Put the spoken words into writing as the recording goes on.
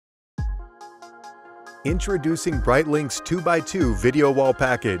Introducing Brightlink's 2x2 video wall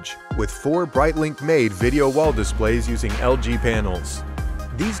package with 4 Brightlink-made video wall displays using LG panels.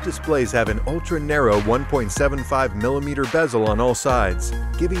 These displays have an ultra-narrow 1.75mm bezel on all sides,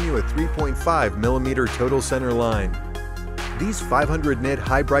 giving you a 3.5mm total center line. These 500-nit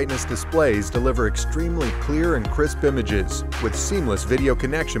high-brightness displays deliver extremely clear and crisp images with seamless video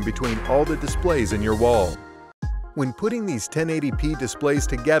connection between all the displays in your wall. When putting these 1080p displays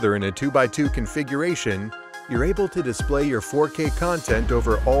together in a 2x2 configuration, you're able to display your 4K content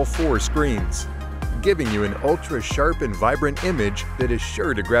over all 4 screens, giving you an ultra-sharp and vibrant image that is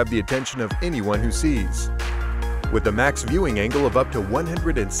sure to grab the attention of anyone who sees. With a max viewing angle of up to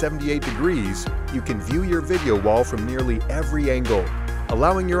 178 degrees, you can view your video wall from nearly every angle,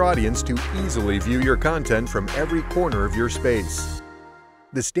 allowing your audience to easily view your content from every corner of your space.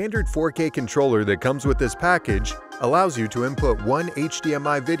 The standard 4K controller that comes with this package allows you to input one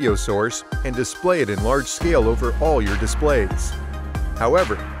HDMI video source and display it in large scale over all your displays.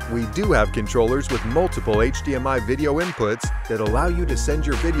 However, we do have controllers with multiple HDMI video inputs that allow you to send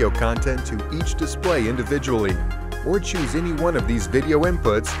your video content to each display individually, or choose any one of these video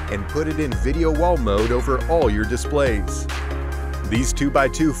inputs and put it in video wall mode over all your displays. These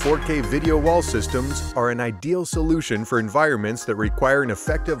 2x2 4K video wall systems are an ideal solution for environments that require an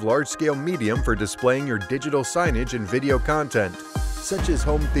effective large-scale medium for displaying your digital signage and video content, such as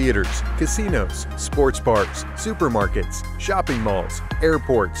home theaters, casinos, sports parks, supermarkets, shopping malls,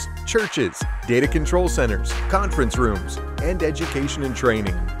 airports, churches, data control centers, conference rooms, and education and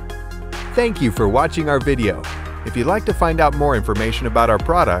training. Thank you for watching our video. If you'd like to find out more information about our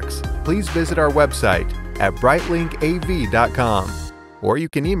products, please visit our website at brightlinkav.com, or you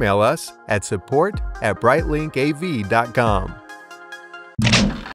can email us at support@brightlinkav.com.